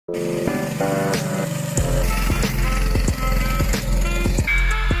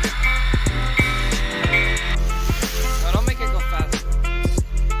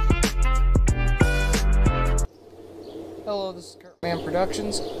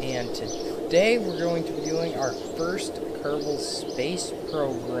Productions, and today we're going to be doing our first Kerbal Space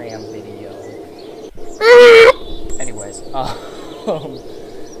Program video. Anyways, so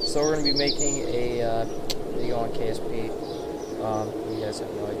we're going to be making a video on KSP. You guys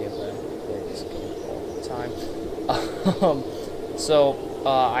have no idea, but I play this game all the time. So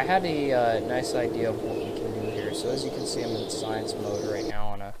I had a nice idea of what we can do here. So as you can see, I'm in science mode right now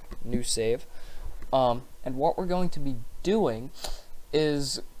on a new save. And what we're going to be doing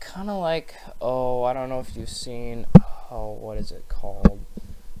is kind of like, I don't know if you've seen, what is it called?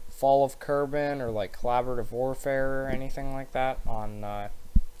 Fall of Kartman, or like Collaborative Warfare or anything like that on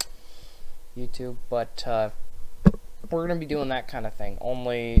YouTube. But we're going to be doing that kind of thing,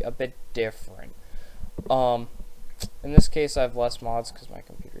 only a bit different. In this case, I have less mods because my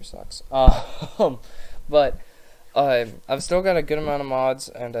computer sucks. But I've still got a good amount of mods,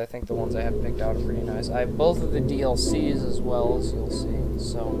 and I think the ones I have picked out are pretty nice. I have both of the DLCs as well, as you'll see,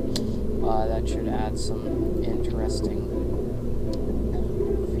 so that should add some interesting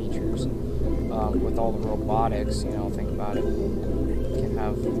features. With all the robotics, you know, think about it. You can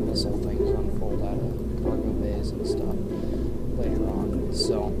have missile things unfold out of cargo bays and stuff later on,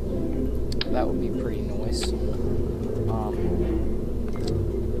 so that would be pretty nice.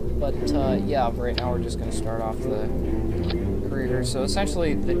 Yeah, right now we're just going to start off the career. So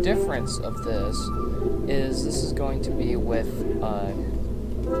essentially, the difference of this is going to be with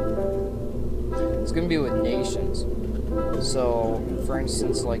it's going to be with nations. So, for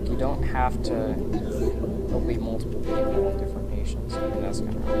instance, like, you don't have to, there'll be multiple people in different nations. I mean, that's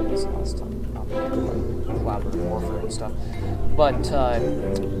kind of how it was last time, collaborative warfare and stuff. But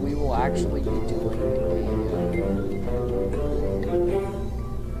we will actually be doing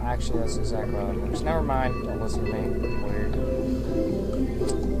actually, that's exactly how it works. Never mind, don't listen to me. Weird.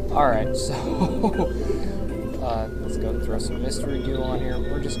 Alright, so let's go throw some mystery duel on here.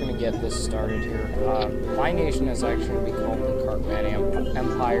 We're just going to get this started here. My nation is actually going to be called the Kartman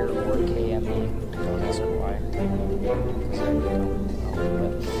Empire, or KME. Don't ask why.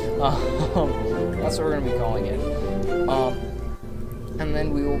 That's what we're going to be calling it. And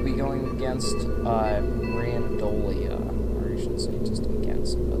then we will be going against Randollian, or I shouldn't say just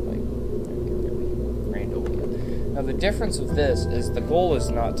against, but like Randollian. Now the difference of this is the goal is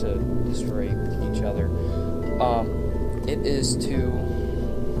not to destroy each other. It is to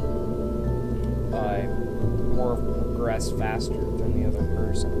more progress faster than the other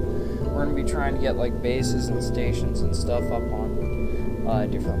person. We're going to be trying to get like bases and stations and stuff up on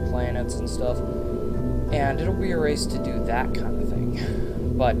different planets and stuff, and it'll be a race to do that kind of thing.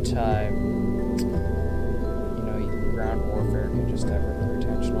 But ground warfare can just divert their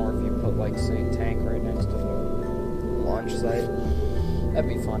attention, or if you put, like, say, a tank right next to the launch site, that'd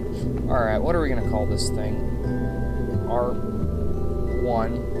be fun. Alright, what are we gonna call this thing?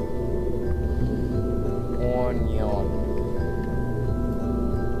 R1 Onion.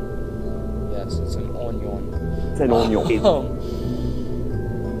 Yes, it's an onion. It's an onion.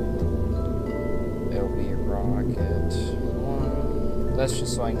 It'll be a rocket. That's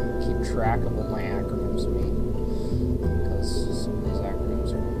just so I can keep track of what my acronyms mean. Some of these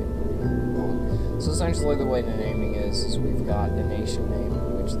acronyms are going to get pretty long. So essentially the way the naming is we've got the nation name,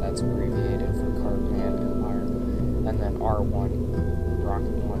 which that's abbreviated for Kartman Empire, and then R1,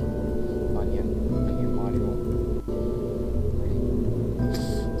 Rocket 1, Onion module. Pretty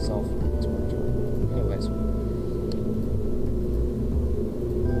self-explanatory. Anyways.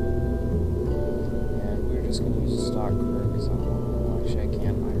 And we're just going to use a stock crew, because actually I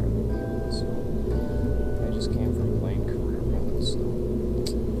can't hire other people, so I just came from playing career. So I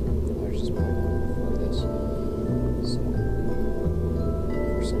was just playing before this. So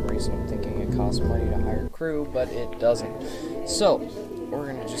for some reason I'm thinking it costs money to hire crew, but it doesn't. So we're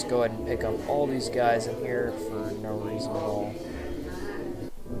gonna just go ahead and pick up all these guys in here for no reason at all.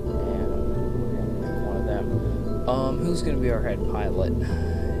 And we're gonna pick one of them. Who's gonna be our head pilot?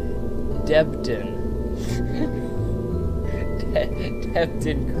 Debden.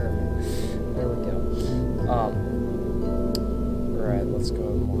 Debden Kerman. There we go. Alright, let's go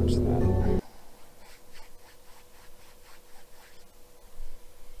and watch that.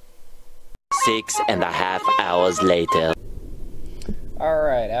 Six and a half hours later.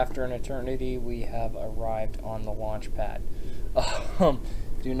 Alright, after an eternity, we have arrived on the launch pad.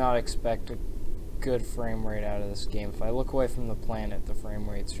 Do not expect a good frame rate out of this game. If I look away from the planet, the frame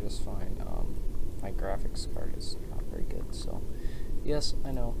rate's just fine. My graphics card is not very good, so yes,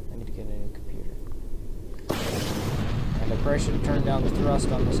 I know, I need to get a new computer. And I probably should have turned down the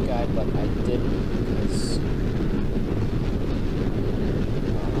thrust on this guy, but I didn't, because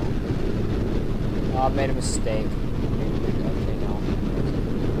I made a mistake. Okay, no.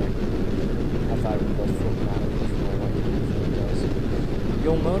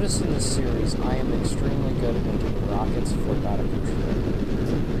 You'll notice in this series, I am extremely good at making rockets flip out of control.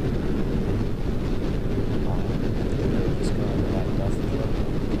 Just going to that death flip.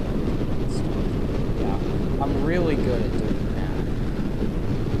 Yeah, I'm really good at doing that.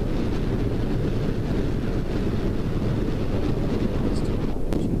 Let's do a lot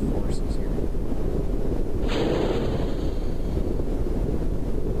of G-forces here.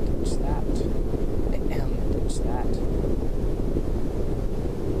 Ditch that. Ditch that.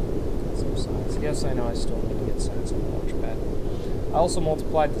 Yes, I know I still need to get science on the launchpad. I also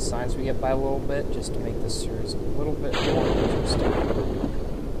multiplied the science we get by a little bit, just to make this series a little bit more interesting.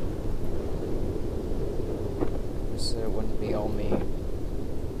 So it wouldn't be all me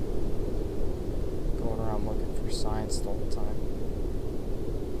going around looking for science the whole time.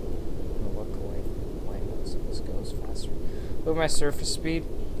 I'm gonna look away from the plane so this goes faster. Look at my surface speed.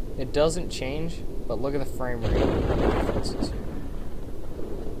 It doesn't change, but look at the frame rate differences here.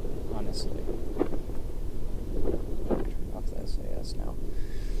 Honestly. SAS now.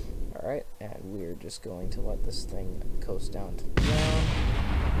 Alright, and we're just going to let this thing coast down to the ground.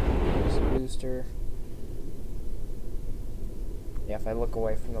 There's a booster. Yeah, if I look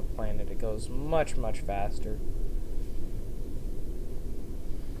away from the planet, it goes much, much faster.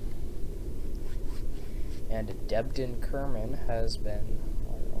 And Debden Kartman has been,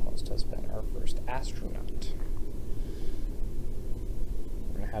 or almost has been, our first astronaut.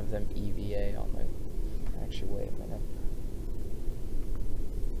 We're going to have them EVA on the... Actually, wait a minute.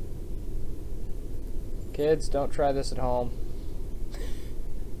 Kids, don't try this at home.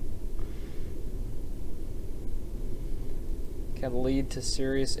 Can lead to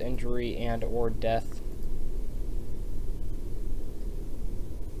serious injury and or death.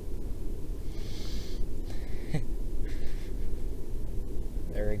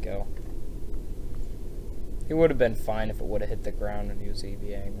 There we go. He would have been fine if it would have hit the ground when he was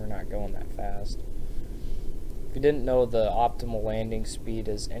EVAing. We're not going that fast. If you didn't know, the optimal landing speed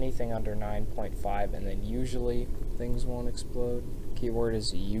is anything under 9.5, and then usually things won't explode. Keyword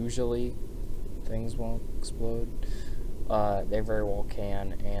is usually things won't explode. They very well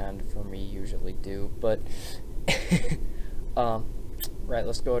can, and for me usually do. But right,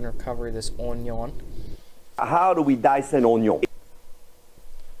 let's go ahead and recover this onion. How do we dice an onion?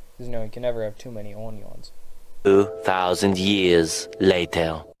 Because you can never have too many onions. 2,000 years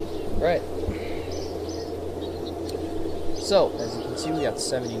later. Right. So, as you can see, we got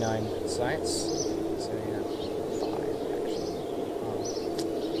 79 science. 79, 5 actually.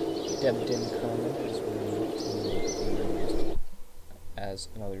 Debden Kartman is used as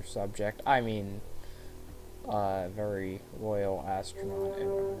another subject. I mean, very loyal astronaut in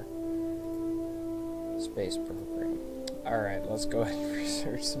our space program. Alright, let's go ahead and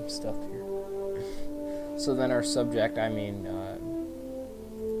research some stuff here. So then our subject, I mean,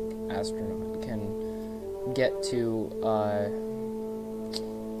 astronaut, can get to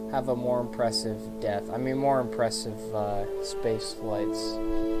have a more impressive death. I mean, more impressive space flights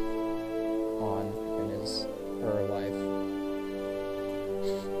on in his or her life.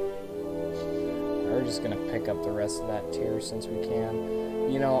 We're just gonna pick up the rest of that tier since we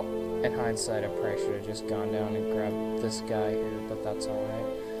can. You know, in hindsight, I probably should have just gone down and grabbed this guy here, but that's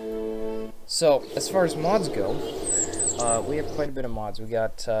alright. So, as far as mods go, we have quite a bit of mods. We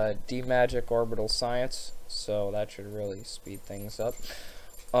got D-Magic Orbital Science, so that should really speed things up.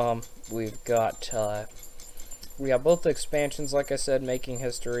 We've got we got both the expansions, like I said, Making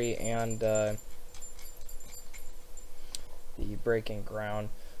History and the Breaking Ground.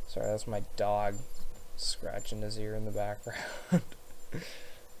 Sorry, that's my dog scratching his ear in the background.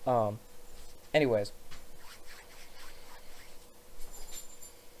 Anyways.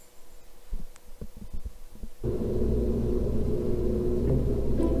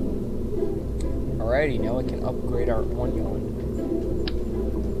 Alrighty, now we can upgrade our onion.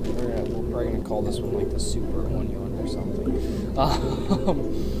 We're probably gonna call this one like the super onion or something.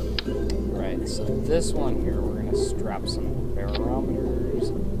 Right, so this one here, we're gonna strap some barometers,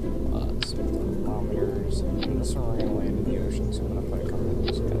 some thermometers, and this one we're gonna land in the ocean, so I'm gonna put a couple of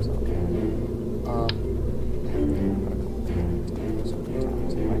those guys on there.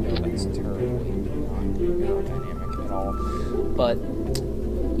 I know that's terribly not aerodynamic at all, but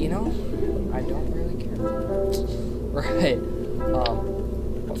you know, I don't really care. Right.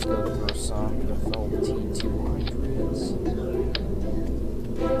 Let's go through some FLT200s.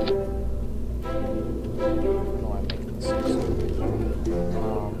 No, I'm making this.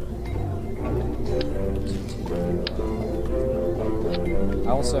 I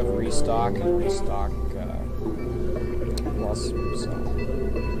also have restock and restock plus, so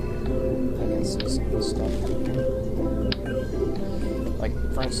I can see some of the stuff. Like,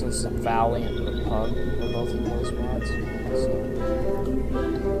 for instance, Valley and the Pug are both in those mods. So.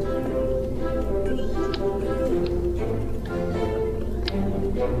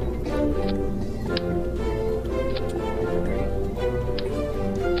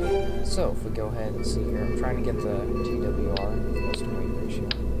 So, if we go ahead and see here, I'm trying to get the TWR, force to weight ratio,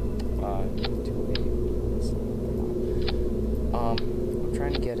 to I'm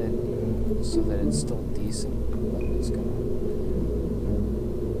trying to get it so that it's still decent, but it's gonna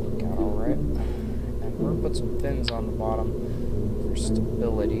work out alright. And we're gonna put some fins on the bottom for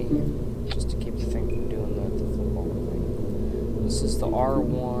stability, just to keep the thing from doing the football thing. This is the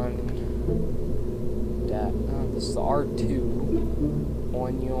R1, this is the R2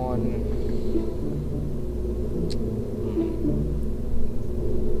 Onion.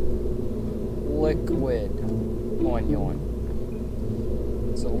 Liquid onion.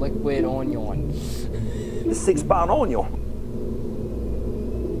 It's a liquid onion. The 6-pound onion.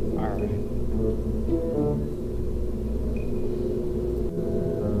 Alright.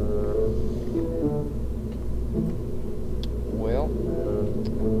 Well,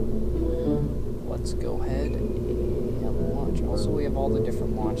 let's go ahead and launch. Also, we have all the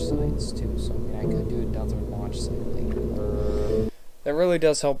different launch sites too, so I mean, I could do another launch site later. That really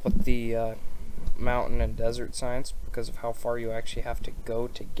does help with the mountain and desert science because of how far you actually have to go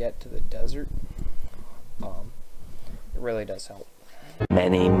to get to the desert. It really does help.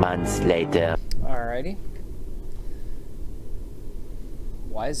 Many months later. Alrighty.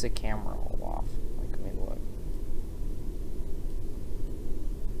 Why is the camera all off? Like, I mean, look.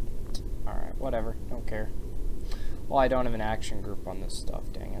 Alright, whatever. Don't care. Well, I don't have an action group on this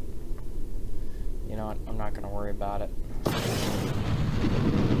stuff, dang it. You know what? I'm not going to worry about it.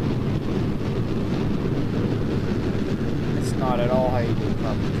 It's not at all how you do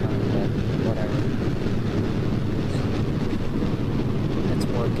proper turn, but whatever. It's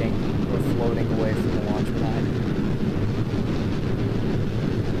working. We're floating away from the launch pad.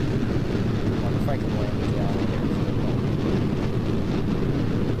 I wonder if I can land the elevator for the moment.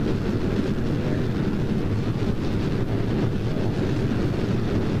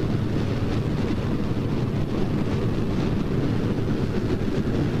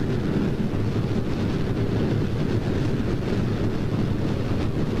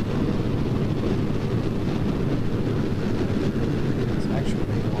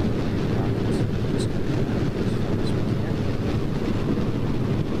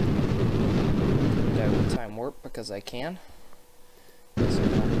 Because I can. So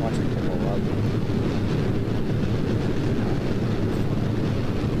I'm watching it blow up.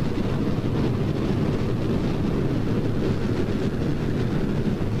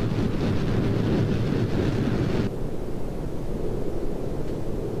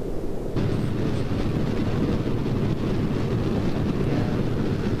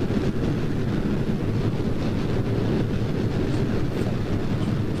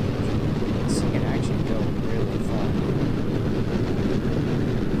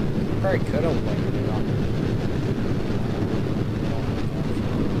 Probably could have landed it on.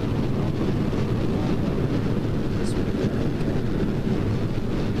 This would be okay.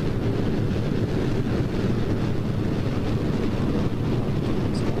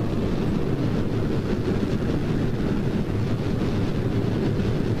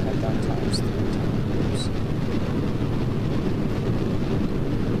 I've done times 3 times.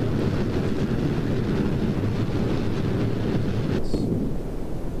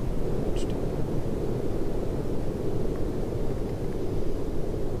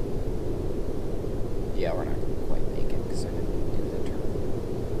 Yeah, we're not going to quite make it because I didn't do the turn.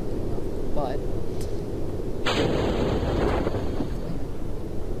 But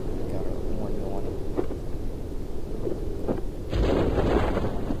we got our one on.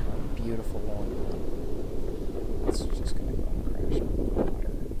 Beautiful one. It's just going to go and crash on the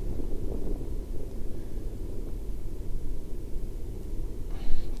water.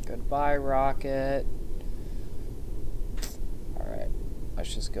 Goodbye, rocket. Alright,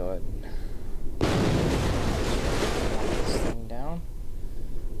 let's just go ahead and down.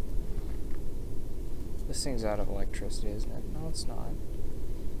 This thing's out of electricity, isn't it? No, it's not.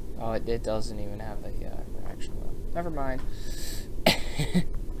 Oh, it doesn't even have a reaction wheel. Never mind.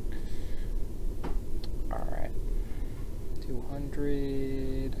 Alright.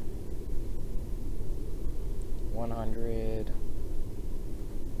 200. 100.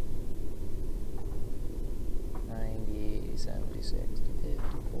 90, 70, 60, 50,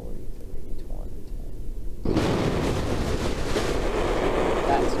 40, 30, 20, 10.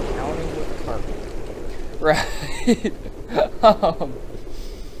 That's counting with Kartman. Right.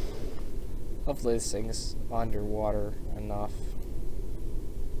 Hopefully this thing's underwater enough.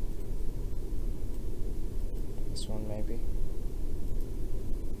 This one maybe.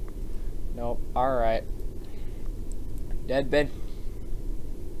 Nope. Alright. Dead bin.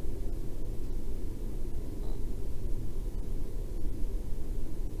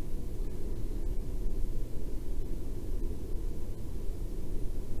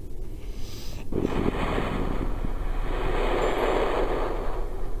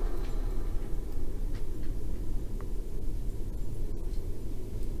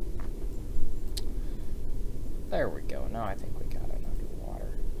 There we go. Now I think we got it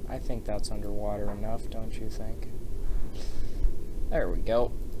underwater. I think that's underwater enough, don't you think? There we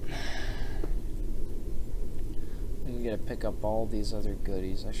go. We gotta pick up all these other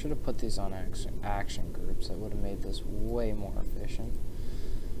goodies. I should have put these on action groups. That would have made this way more efficient.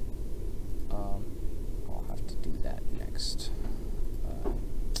 I'll have to do that next.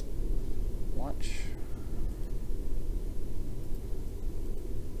 Watch.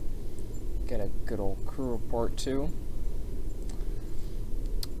 Get a good old crew report too.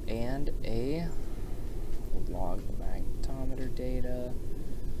 And a log the magnetometer data.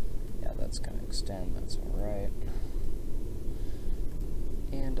 Yeah, that's gonna extend, that's alright.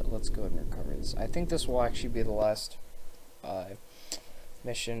 And let's go ahead and recover this. I think this will actually be the last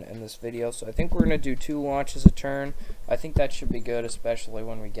mission in this video, so I think we're gonna do 2 launches a turn. I think that should be good, especially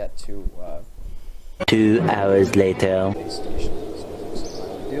when we get to 2 hours later. Base station.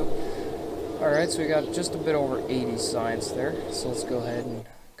 So do. Alright, so we got just a bit over 80 science there, so let's go ahead and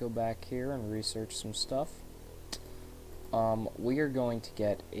go back here and research some stuff. We are going to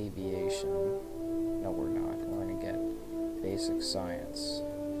get aviation. No, we're not. We're going to get basic science.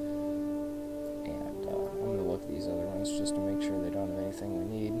 And I'm going to look at these other ones just to make sure they don't have anything we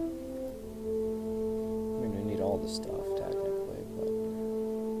need. I mean, we need all the stuff, technically, but...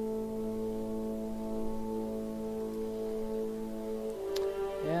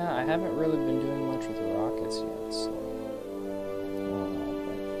 yeah, I haven't really been doing much with the rockets yet, so... I don't know,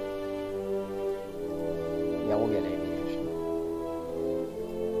 but... yeah, we'll get aviation.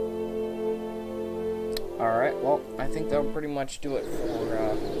 Alright, well, I think that'll pretty much do it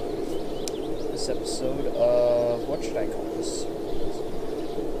for this episode of... what should I call this?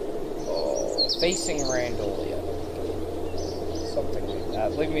 Oh, Facing Randollian. Something like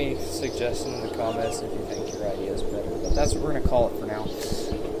that. Leave me a suggestion in the comments if you think your idea is better, but that's what we're going to call it for now.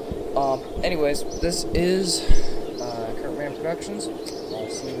 Anyways, this is Kartman Productions. I'll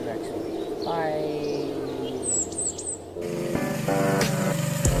see you next one. Bye!